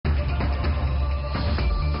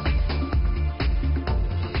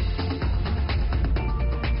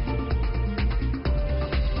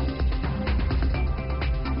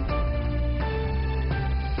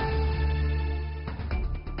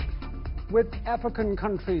With African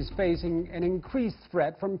countries facing an increased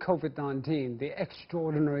threat from COVID-19, the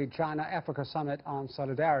extraordinary China-Africa Summit on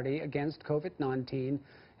Solidarity against COVID-19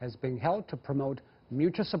 has been held to promote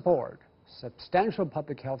mutual support, substantial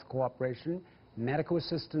public health cooperation, medical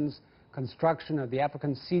assistance, construction of the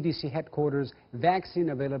African CDC headquarters,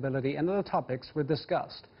 vaccine availability, and other topics were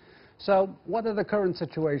discussed. So, what are the current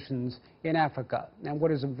situations in Africa, and what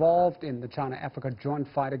is involved in the China-Africa joint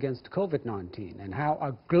fight against COVID-19, and how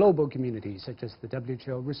are global communities such as the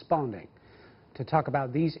WHO responding? To talk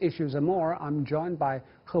about these issues and more, I'm joined by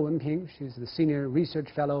He Wenping. She's the Senior Research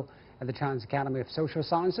Fellow at the Chinese Academy of Social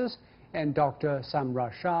Sciences, and Dr.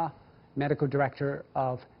 Samra Shah, Medical Director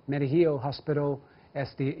of Mediheal Hospital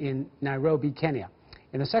SD in Nairobi, Kenya.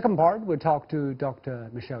 In the second part, we'll talk to Dr.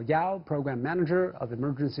 Michelle Yao, Program Manager of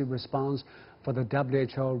Emergency Response for the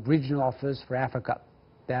WHO Regional Office for Africa.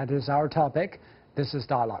 That is our topic. This is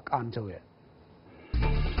Dialogue. I'm Zhou Yue.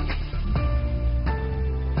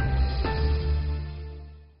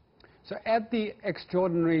 So at the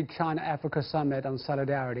extraordinary China-Africa Summit on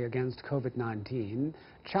Solidarity against COVID-19,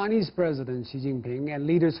 Chinese President Xi Jinping and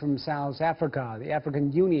leaders from South Africa, the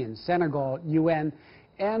African Union, Senegal, UN,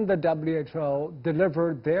 and the WHO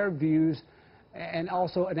delivered their views and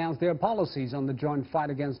also announced their policies on the joint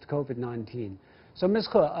fight against COVID-19. So, Ms.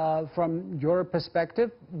 He, from your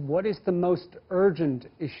perspective, what is the most urgent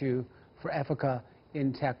issue for Africa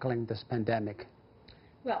in tackling this pandemic?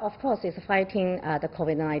 Well, of course, it's fighting the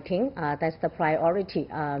COVID-19. That's the priority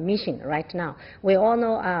mission right now. We all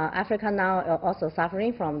know Africa now are also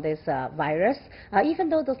suffering from this virus. Even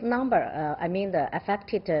though those number, the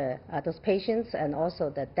affected those patients and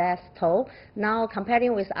also the death toll, now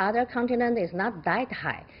comparing with other continents is not that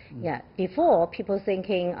high. Yeah, before people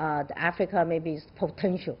thinking Africa maybe is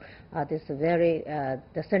potential. This very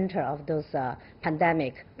the center of those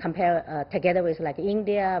pandemic compare together with like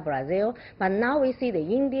India, Brazil. But now we see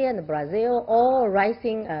the India and Brazil all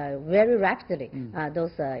rising very rapidly.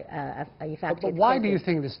 Those affected. But why do you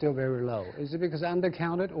think it's still very low? Is it because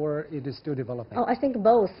undercounted or it is still developing? Oh, I think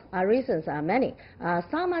both reasons are many.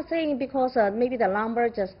 Some are saying because maybe the number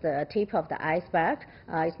just the tip of the iceberg.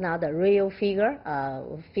 It's not the real figure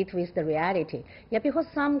fit with the reality. Yeah, because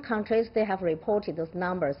some countries they have reported those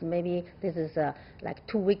numbers. Maybe this is like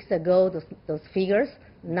 2 weeks ago those figures.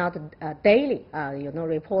 Not daily,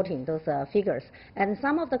 reporting those figures. And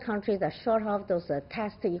some of the countries are short of those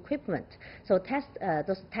test equipment. So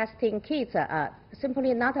those testing kits are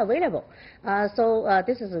simply not available. So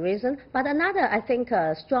this is the reason. But another, I think,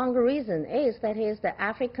 stronger reason is that is the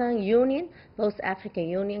African Union, both African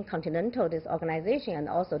Union, continental, this organization, and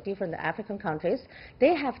also different African countries,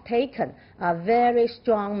 they have taken very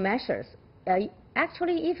strong measures.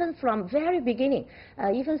 Actually, even from very beginning,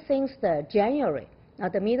 even since the January,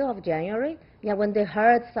 the middle of January, yeah, when they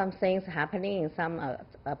heard some things happening in some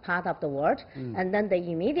part of the world, and then they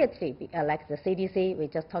immediately, like the CDC, we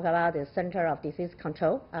just talked about the Center of Disease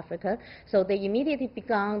Control, Africa, so they immediately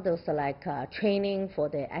began those training for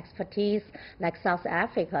the expertise, like South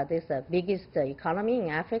Africa, this biggest economy in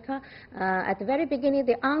Africa. At the very beginning,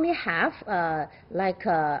 they only have,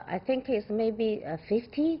 I think it's maybe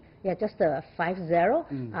 50, yeah, just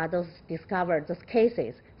 50, those discovered, those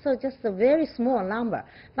cases. So just a very small number.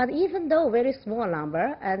 But even though very small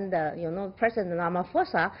number, and President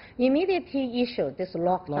Ramaphosa immediately issued this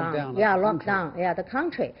lockdown. The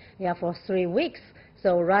country, for 3 weeks.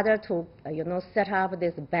 So rather to set up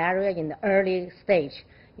this barrier in the early stage,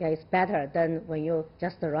 it's better than when you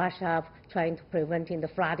just rush up trying to preventing the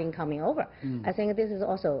flooding coming over. I think this is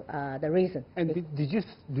also the reason. And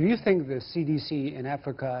do you think the CDC in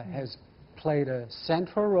Africa has played a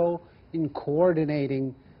central role in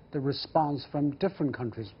coordinating the response from different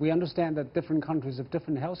countries? We understand that different countries have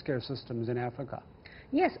different healthcare systems in Africa.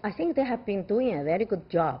 Yes, I think they have been doing a very good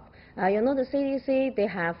job. The CDC, they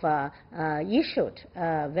have issued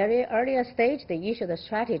very earlier stage, they issued a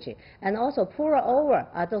strategy and also pour over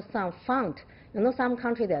some fund. Some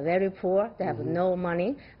countries, they're very poor. They have no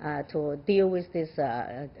money to deal with this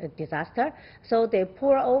disaster. So they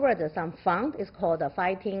pour over some fund. It's called the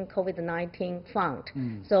Fighting COVID-19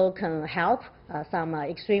 Fund. So can help some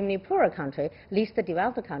extremely poor country, least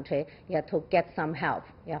developed country, to get some help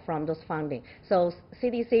from those funding. So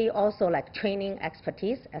CDC also training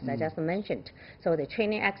expertise, as I just mentioned. So the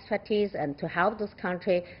training expertise and to help those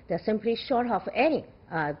countries, they're simply short of any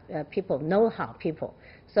know-how people.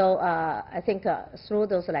 So I think through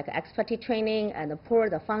those expertise training and pour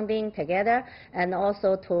the funding together, and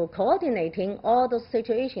also to coordinating all those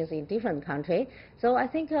situations in different countries. So I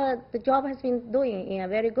think the job has been doing in a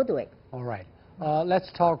very good way. All right.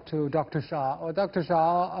 Let's talk to Dr. Shah. Dr.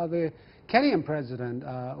 Shah, the Kenyan President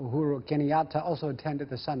Uhuru Kenyatta also attended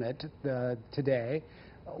the summit today.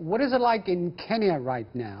 What is it like in Kenya right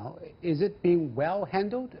now? Is it being well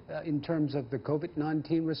handled in terms of the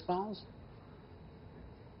COVID-19 response?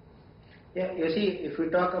 Yeah, you see, if we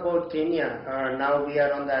talk about Kenya, now we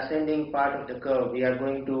are on the ascending part of the curve. We are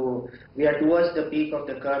towards the peak of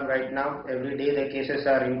the curve right now. Every day the cases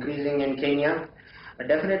are increasing in Kenya.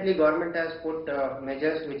 Definitely government has put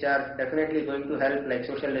measures which are definitely going to help, like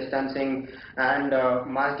social distancing and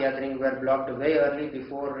mass gathering were blocked way early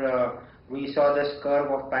before we saw this curve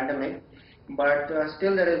of pandemic. But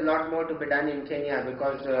still there is a lot more to be done in Kenya,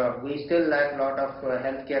 because we still lack a lot of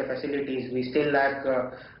healthcare facilities. We still lack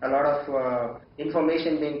a lot of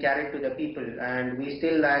information being carried to the people, and we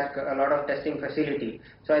still lack a lot of testing facility.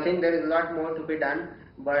 So I think there is a lot more to be done,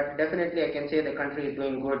 but definitely I can say the country is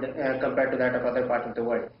doing good compared to that of other parts of the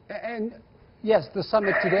world. And yes, the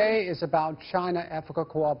summit today is about China-Africa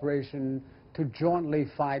cooperation to jointly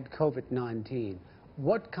fight COVID-19.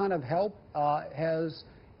 What kind of help has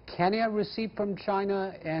Kenya received from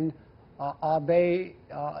China, and are they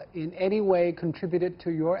in any way contributed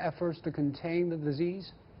to your efforts to contain the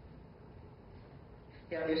disease?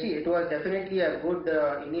 Yeah, you see, it was definitely a good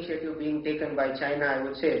initiative being taken by China, I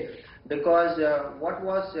would say, because what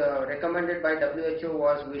was recommended by WHO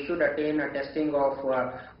was we should attain a testing of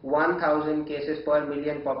 1,000 cases per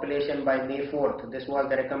million population by May 4th. This was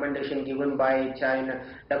the recommendation given by China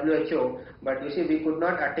WHO, but you see, we could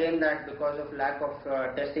not attain that because of lack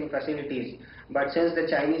of testing facilities. But since the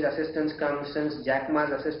Chinese assistance comes, since Jack Ma's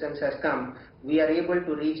assistance has come, we are able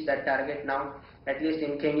to reach that target now. At least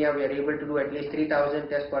in Kenya, we are able to do at least 3,000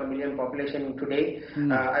 tests per million population today.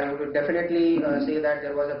 I would definitely say that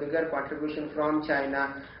there was a bigger contribution from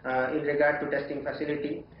China in regard to testing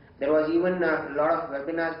facility. There was even a lot of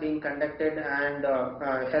webinars being conducted, and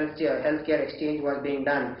healthcare exchange was being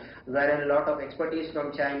done, wherein a lot of expertise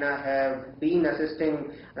from China have been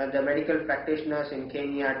assisting the medical practitioners in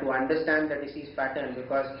Kenya to understand the disease pattern,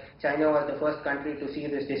 because China was the first country to see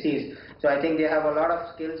this disease. So I think they have a lot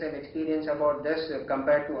of skills and experience about this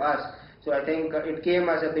compared to us. So I think it came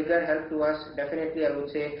as a bigger help to us. Definitely I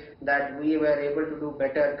would say that we were able to do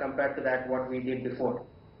better compared to that what we did before.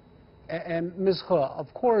 And Ms. He,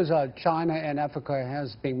 of course, China and Africa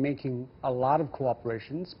has been making a lot of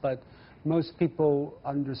cooperations, but most people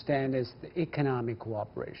understand as the economic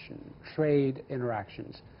cooperation, trade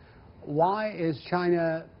interactions. Why is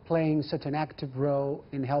China playing such an active role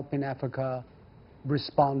in helping Africa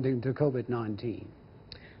responding to COVID-19?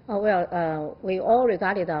 We all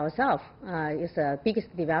regarded ourselves as the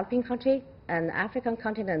biggest developing country, and African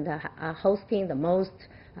continent are hosting the most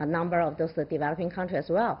number of those developing countries as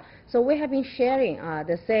well. So we have been sharing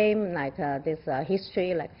the same this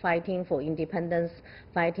history, like fighting for independence,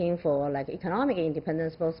 fighting for economic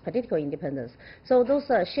independence, both political independence. So those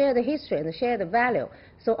share the history and share the value.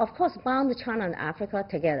 So of course bound China and Africa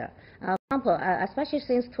together. For example, especially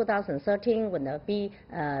since 2013 when the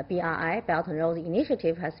BRI, Belt and Road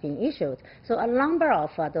Initiative, has been issued. So a number of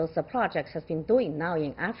those projects has been doing now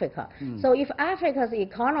in Africa. So if Africa's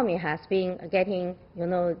economy has been getting,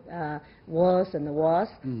 worse and worse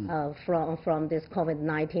from this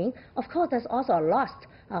COVID-19, of course there's also a loss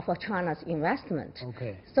for China's investment.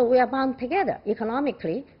 Okay. So we are bound together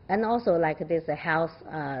economically, and also this health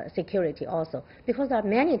security also, because there are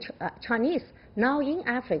many Chinese now in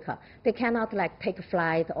Africa. They cannot take a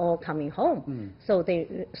flight or coming home. So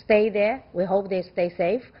they stay there. We hope they stay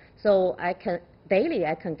safe. So daily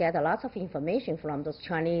I can get a lot of information from those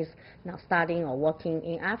Chinese now studying or working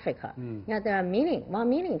in Africa. Yeah, there are 1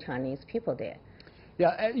 million Chinese people there.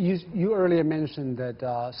 Yeah, you earlier mentioned that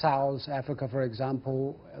South Africa, for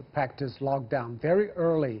example, practiced lockdown very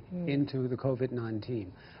early into the COVID-19.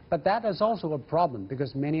 But that is also a problem,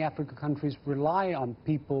 because many African countries rely on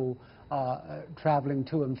people traveling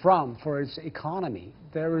to and from for its economy.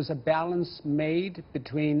 There is a balance made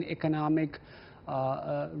between economic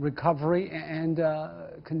recovery and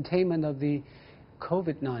containment of the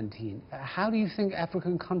COVID-19. How do you think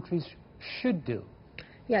African countries should do?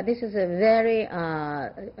 Yeah, this is a very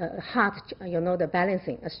hard, the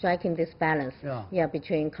balancing, striking this balance. Yeah,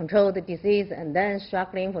 between control the disease and then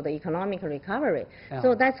struggling for the economic recovery. Yeah.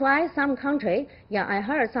 So that's why some country, I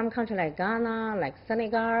heard some country like Ghana, like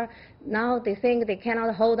Senegal, now they think they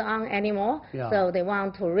cannot hold on anymore. So they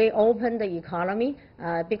want to reopen the economy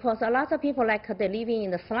because a lot of people they're living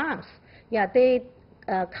in the slums. Yeah, they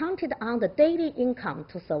counted on the daily income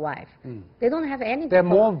to survive. They don't have anything. They're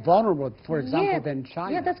more vulnerable, for example, than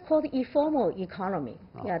China. Yeah, that's called informal economy.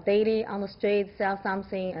 Yeah, daily on the street, sell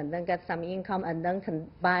something and then get some income and then can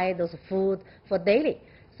buy those food for daily.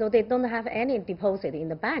 So they don't have any deposit in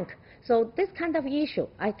the bank. So this kind of issue,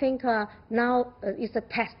 I think now is a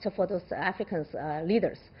test for those African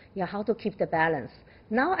leaders, how to keep the balance.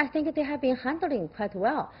 Now I think they have been handling quite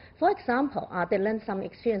well. For example, they learned some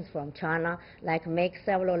experience from China, like make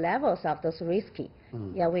several levels of those risky.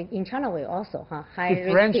 In China we also high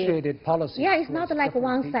differentiated policies. Yeah, it's not like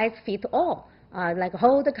one size fits all. Like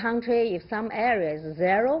whole the country, if some area is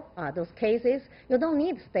zero, those cases, you don't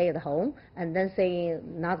need to stay at home and then say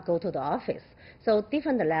not go to the office. So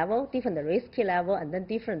different level, different risky level, and then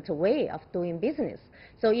different way of doing business.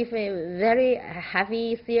 So if a very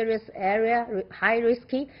heavy, serious area, high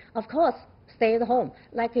risky, of course, stay at home.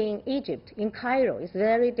 Like in Egypt, in Cairo, it's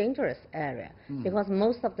very dangerous area because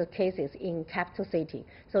most of the cases in capital city.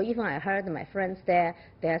 So even I heard my friends there,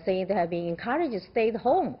 they are saying they have been encouraged to stay at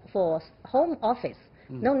home for home office.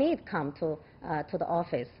 No need come to the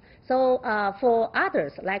office. So for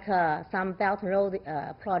others, like some Belt and Road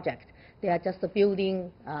project, they are just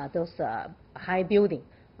building those high building.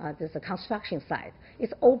 There's a construction site.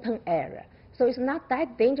 It's open area. So it's not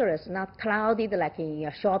that dangerous, not clouded like in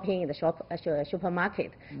your shopping in the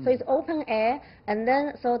supermarket. So it's open air, and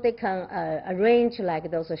then so they can arrange like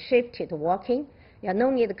those shifted working. No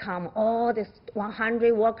need to come, all these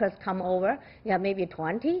 100 workers come over, maybe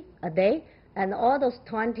 20 a day. And all those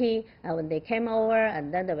 20, when they came over,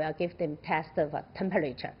 and then they will give them test of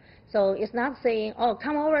temperature. So it's not saying, oh,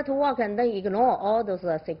 come over to work and then ignore all those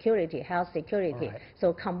security, health security. Right.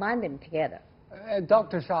 So combine them together.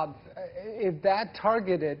 Dr. Schaub, if that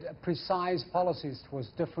targeted precise policies towards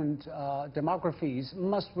different demographies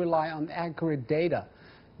must rely on accurate data,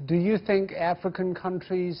 do you think African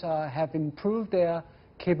countries have improved their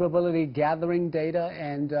capability gathering data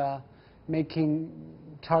and making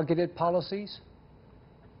targeted policies?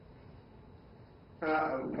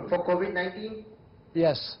 For COVID-19?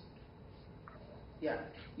 Yes. Yeah.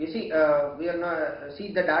 You see, we are not,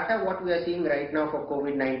 see the data what we are seeing right now for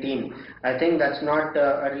COVID-19, I think that's not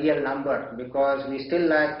a real number because we still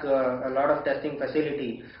lack a lot of testing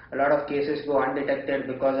facility. A lot of cases go undetected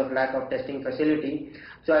because of lack of testing facility.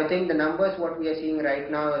 So I think the numbers what we are seeing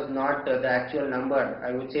right now is not the actual number.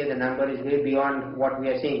 I would say the number is way beyond what we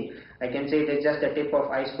are seeing. I can say it is just a tip of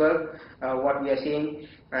iceberg what we are seeing,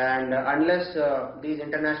 and unless these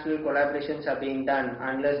international collaborations are being done,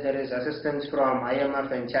 unless there is assistance from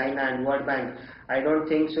IMF and China and World Bank, I don't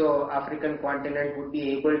think so African continent would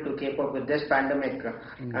be able to keep up with this pandemic.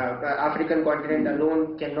 African continent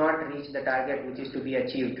alone cannot reach the target which is to be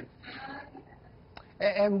achieved.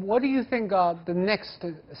 And what do you think the next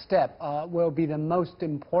step will be the most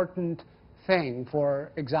important thing,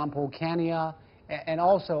 for example, Kenya and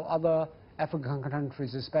also other African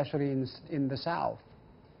countries, especially in the South?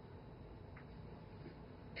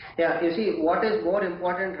 Yeah, you see, what is more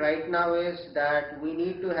important right now is that we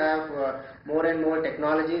need to have more and more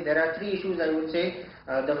technology. There are three issues I would say.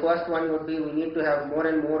 The first one would be we need to have more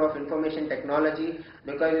and more of information technology,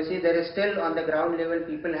 because you see there is still on the ground level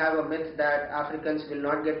people have a myth that Africans will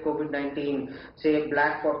not get COVID-19. Say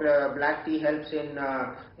black tea helps in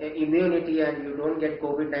immunity and you don't get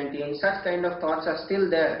COVID-19. Such kind of thoughts are still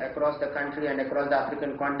there across the country and across the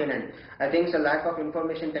African continent. I think the lack of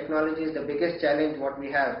information technology is the biggest challenge what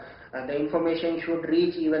we have. The information should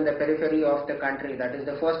reach even the periphery of the country. That is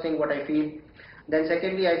the first thing what I feel. Then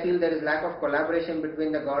secondly, I feel there is lack of collaboration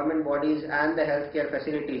between the government bodies and the healthcare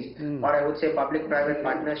facilities, or I would say public-private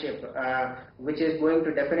partnership, which is going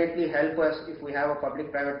to definitely help us if we have a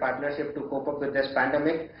public-private partnership to cope up with this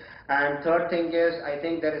pandemic. And third thing is, I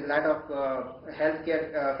think there is a lot of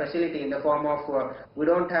healthcare facility in the form of, we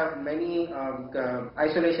don't have many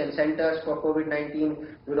isolation centers for COVID-19,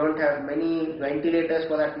 we don't have many ventilators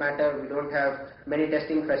for that matter, we don't have many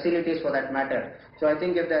testing facilities for that matter. So I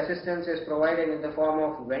think if the assistance is provided in the form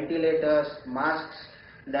of ventilators, masks,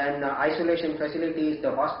 then isolation facilities,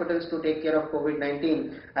 the hospitals to take care of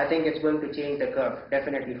COVID-19, I think it's going to change the curve,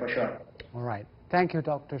 definitely for sure. All right. Thank you,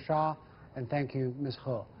 Dr. Shah, and thank you, Ms.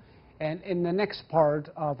 He. And in the next part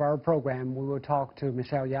of our program, we will talk to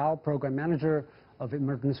Michelle Yao, Program Manager of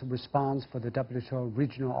Emergency Response for the WHO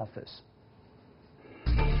Regional Office.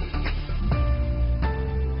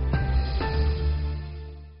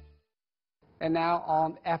 And now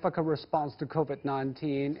on Africa response to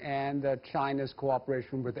COVID-19 and China's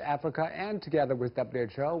cooperation with Africa and together with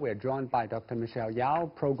WHO, we are joined by Dr. Michelle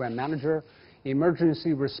Yao, Program Manager,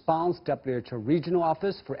 Emergency Response, WHO Regional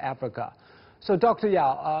Office for Africa. So, Dr.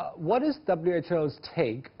 Yao, what is WHO's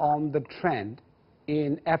take on the trend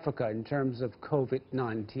in Africa in terms of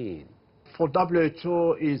COVID-19? For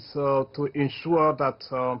WHO is to ensure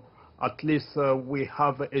that at least we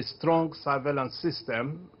have a strong surveillance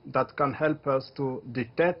system that can help us to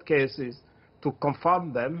detect cases to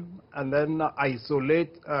confirm them and then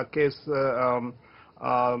isolate case and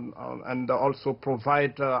also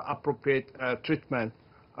provide appropriate treatment,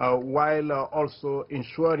 while also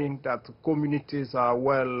ensuring that communities are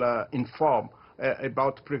well informed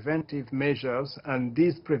about preventive measures, and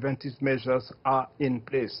these preventive measures are in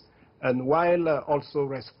place. And while also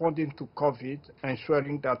responding to COVID,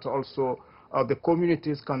 ensuring that also the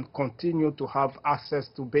communities can continue to have access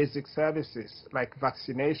to basic services like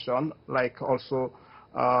vaccination, like also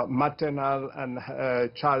maternal and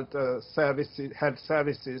child services, health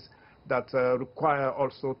services that require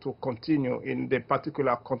also to continue in the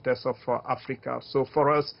particular context of Africa. So for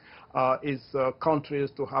us, is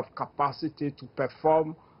countries to have capacity to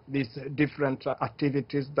perform these different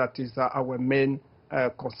activities. That is our main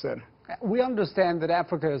concern. We understand that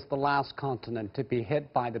Africa is the last continent to be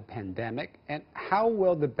hit by the pandemic. And how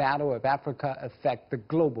will the battle of Africa affect the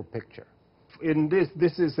global picture? In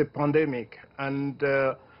this is a pandemic, and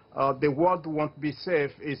the world won't be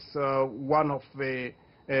safe is one of the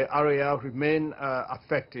area remain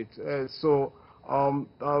affected. So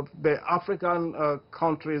the African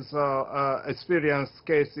countries experience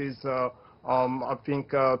cases, I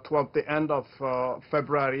think, toward the end of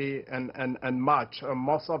February and March.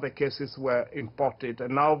 Most of the cases were imported,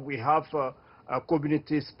 and now we have a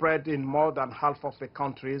community spread in more than half of the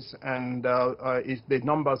countries, and the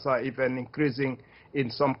numbers are even increasing in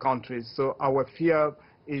some countries. So our fear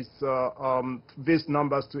is these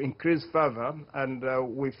numbers to increase further, and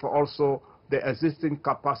with also the existing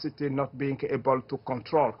capacity not being able to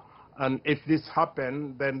control. And if this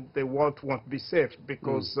happens, then the world won't be safe,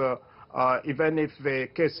 because even if the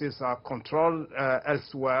cases are controlled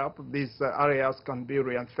elsewhere, these areas can be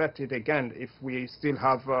reinfected again if we still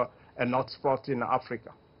have an hotspot in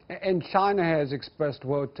Africa. And China has expressed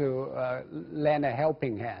will to lend a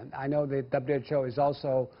helping hand. I know the WHO is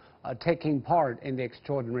also taking part in the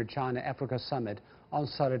extraordinary China-Africa Summit on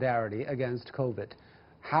solidarity against COVID.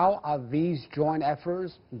 How are these joint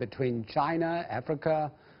efforts between China,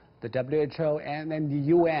 Africa, the WHO, and then the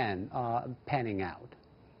UN panning out?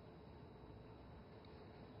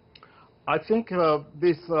 I think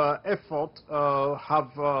this effort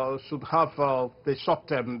should have the short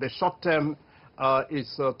term. The short term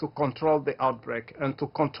is to control the outbreak. And to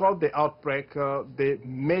control the outbreak, the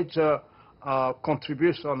major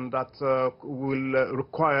contribution that will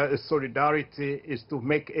require a solidarity is to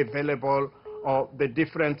make available the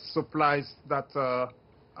different supplies that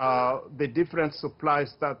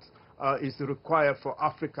is required for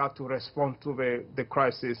Africa to respond to the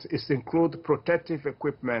crisis. It includes protective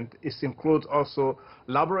equipment. It includes also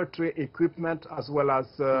laboratory equipment, as well as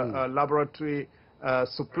laboratory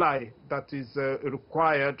supply that is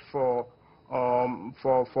required for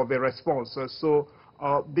the response. So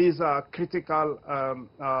these are critical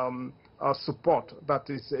support that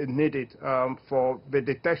is needed for the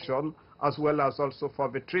detection, as well as also for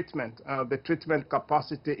the treatment. The treatment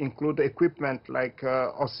capacity include equipment like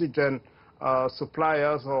oxygen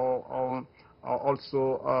suppliers, or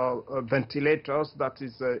also ventilators that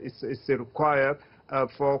is required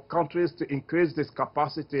for countries to increase this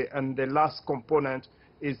capacity. And the last component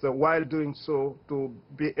is, while doing so, to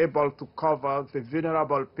be able to cover the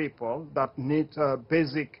vulnerable people that need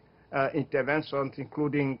basic interventions,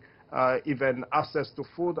 including even access to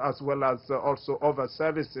food, as well as also other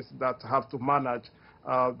services that have to manage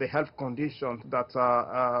the health conditions that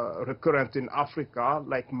are recurrent in Africa,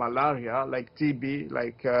 like malaria, like TB,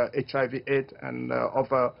 like HIV/AIDS, and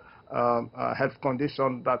other health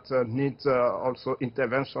conditions that need also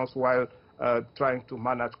interventions while trying to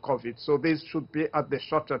manage COVID. So this should be at the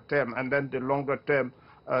shorter term, and then the longer term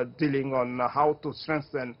dealing on how to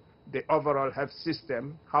strengthen the overall health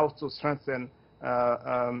system, how to strengthen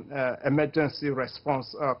emergency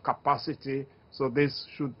response capacity. So this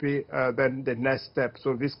should be then the next step.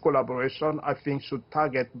 So this collaboration, I think, should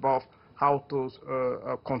target both how to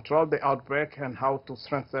control the outbreak and how to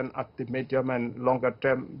strengthen at the medium and longer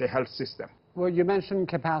term the health system. Well, you mentioned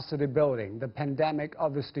capacity building. The pandemic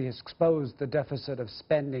obviously has exposed the deficit of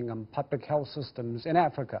spending on public health systems in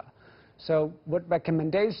Africa. So what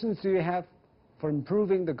recommendations do you have for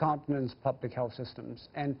improving the continent's public health systems?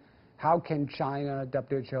 And how can China,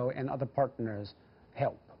 WHO, and other partners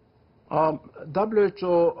help?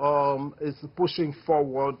 WHO is pushing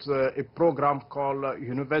forward a program called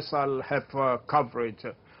Universal Health Coverage,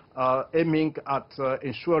 aiming at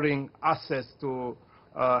ensuring access to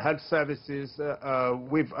health services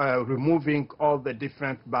with removing all the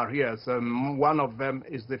different barriers. One of them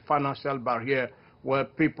is the financial barrier, where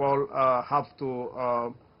people have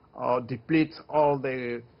to deplete all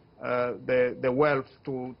the wealth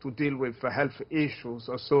to deal with health issues.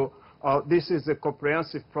 So This is a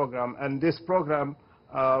comprehensive program, and this program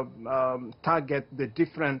target the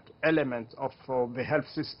different elements of the health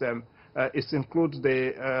system. It includes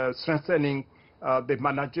the strengthening the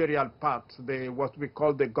managerial part, what we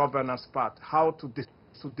call the governance part, how to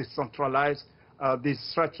decentralize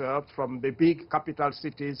this structure from the big capital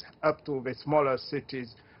cities up to the smaller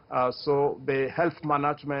cities. So the health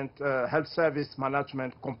management, health service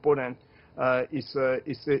management component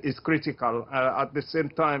is critical. At the same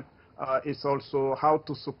time, it's also how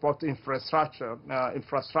to support infrastructure.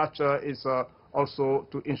 Infrastructure is also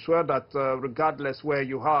to ensure that regardless where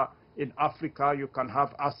you are in Africa, you can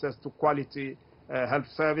have access to quality health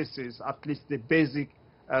services, at least the basic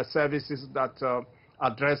services that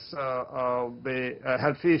address the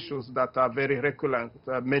health issues that are very recurrent,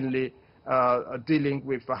 mainly dealing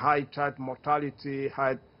with high child mortality,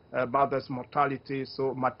 high mother's mortality.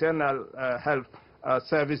 So maternal health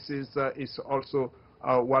services is also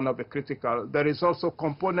one of the critical. There is also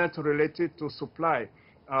component related to supply.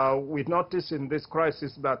 We notice in this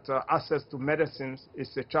crisis that access to medicines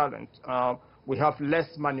is a challenge. We have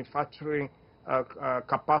less manufacturing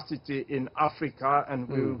capacity in Africa, and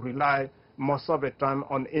we rely most of the time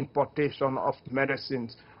on importation of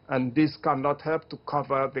medicines. And this cannot help to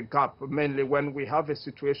cover the gap, mainly when we have a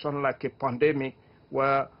situation like a pandemic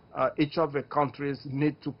where each of the countries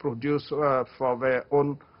need to produce for their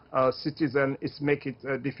own citizens. It's make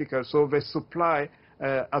it difficult. So the supply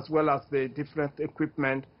as well as the different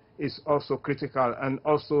equipment is also critical, and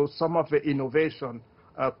also some of the innovation,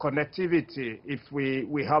 connectivity. If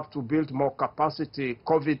we have to build more capacity,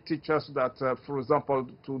 COVID teaches that, for example,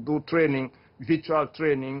 to do training, virtual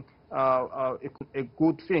training, a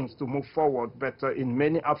good thing to move forward. But in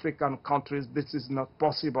many African countries, this is not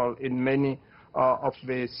possible in many of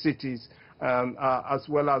the cities, as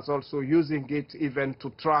well as also using it even to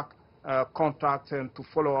track contact and to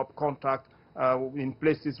follow up contact in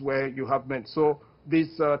places where you have met. So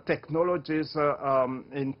these technologies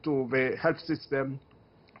into the health system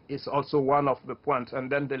is also one of the points.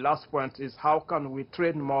 And then the last point is how can we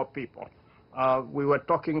train more people? We were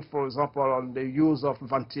talking, for example, on the use of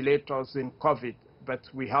ventilators in COVID, but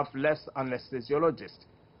we have less anesthesiologists.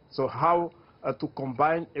 So how to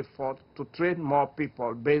combine effort to train more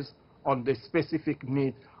people based on the specific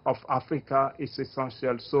need of Africa is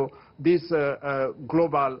essential. So this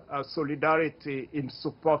global solidarity in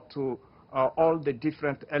support to all the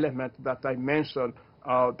different elements that I mentioned,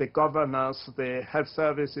 the governance, the health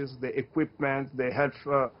services, the equipment, the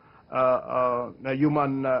health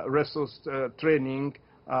human resource training,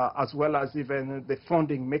 as well as even the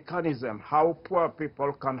funding mechanism, how poor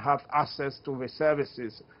people can have access to the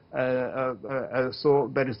services.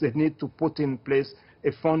 So there is a need to put in place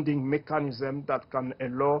a funding mechanism that can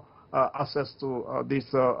allow access to this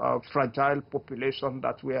fragile population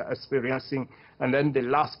that we are experiencing. And then the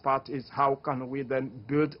last part is how can we then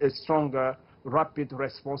build a stronger rapid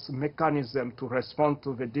response mechanism to respond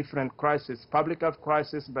to the different crises, public health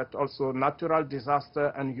crisis, but also natural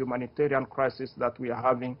disaster and humanitarian crisis that we are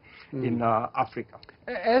having in Africa.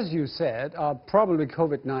 As you said, probably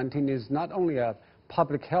COVID-19 is not only a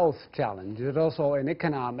public health challenge, it's also an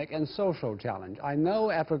economic and social challenge. I know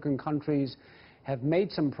African countries have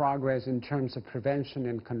made some progress in terms of prevention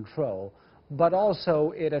and control, but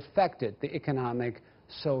also it affected the economic,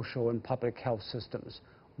 social, and public health systems.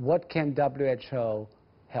 What can WHO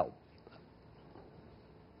help?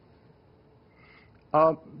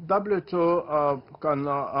 WHO can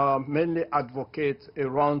mainly advocate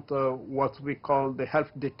around what we call the health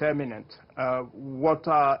determinant. What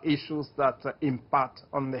are issues that impact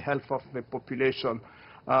on the health of the population?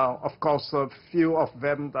 Of course, a few of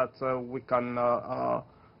them that we can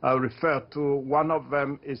refer to. One of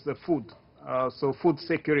them is the food. So food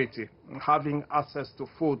security, having access to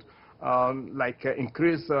food, like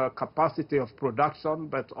increased capacity of production,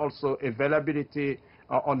 but also availability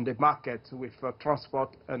on the market with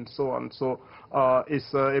transport and so on. So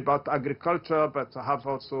it's about agriculture, but have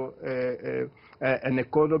also an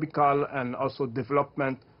economical and also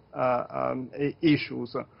development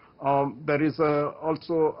issues. There is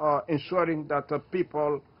also ensuring that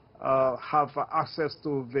people have access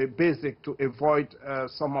to the basic to avoid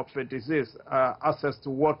some of the disease, access to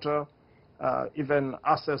water, even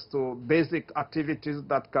access to basic activities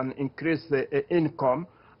that can increase the income.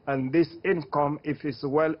 And this income, if it's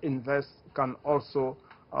well invested, can also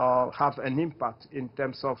have an impact in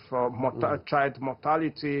terms of child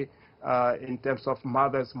mortality, in terms of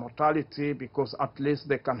mother's mortality, because at least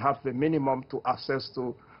they can have the minimum to access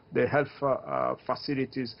to the health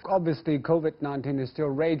facilities. Obviously, COVID-19 is still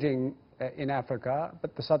raging in Africa,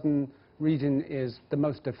 but the sudden region is the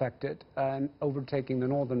most affected and overtaking the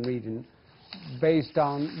northern region. Based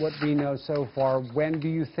on what we know so far, when do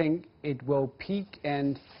you think it will peak,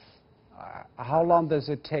 and how long does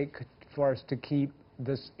it take for us to keep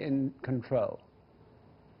this in control?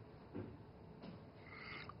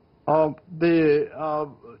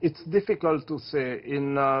 It's difficult to say.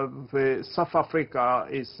 In the South Africa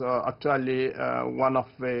is actually one of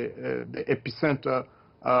the epicenter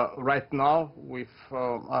right now, with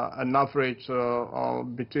an average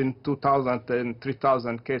between 2,000 and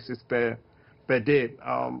 3,000 cases per day.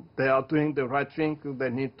 They are doing the right thing. They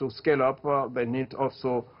need to scale up. They need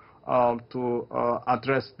also to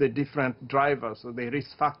address the different drivers, the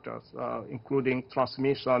risk factors, including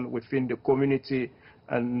transmission within the community,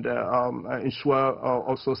 and ensure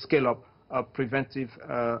also scale up preventive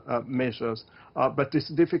measures. But it's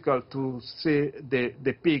difficult to see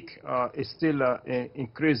the peak is still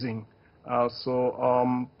increasing.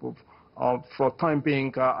 For time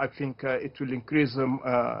being, I think it will increase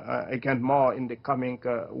again more in the coming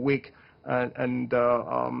week, and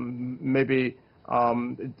maybe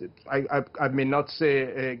I may not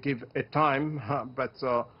say give a time, but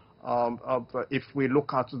if we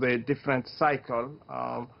look at the different cycle,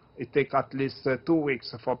 it takes at least 2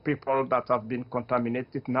 weeks for people that have been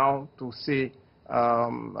contaminated now to see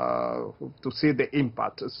the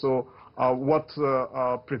impact. So what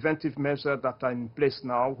preventive measures that are in place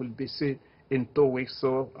now will be seen in 2 weeks.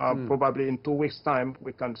 So probably in 2 weeks' time,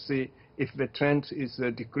 we can see if the trend is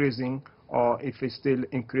decreasing or if it's still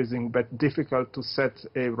increasing, but difficult to set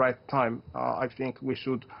a right time. I think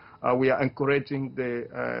we are encouraging the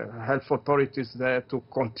health authorities there to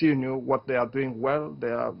continue what they are doing well.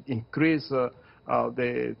 They are increase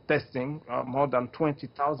the testing. More than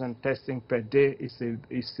 20,000 testing per day is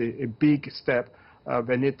a big step.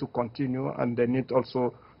 They need to continue, and they need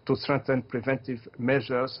also to strengthen preventive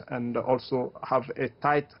measures and also have a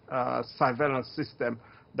tight surveillance system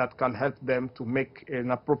that can help them to make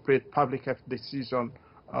an appropriate public health decision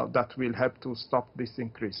that will help to stop this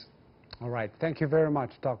increase. All right. Thank you very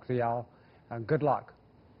much, Dr. Yao. Good luck.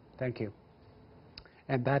 Thank you.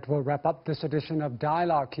 And that will wrap up this edition of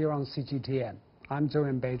Dialogue here on CGTN. I'm Joe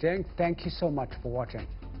in Beijing. Thank you so much for watching.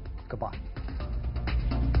 Goodbye.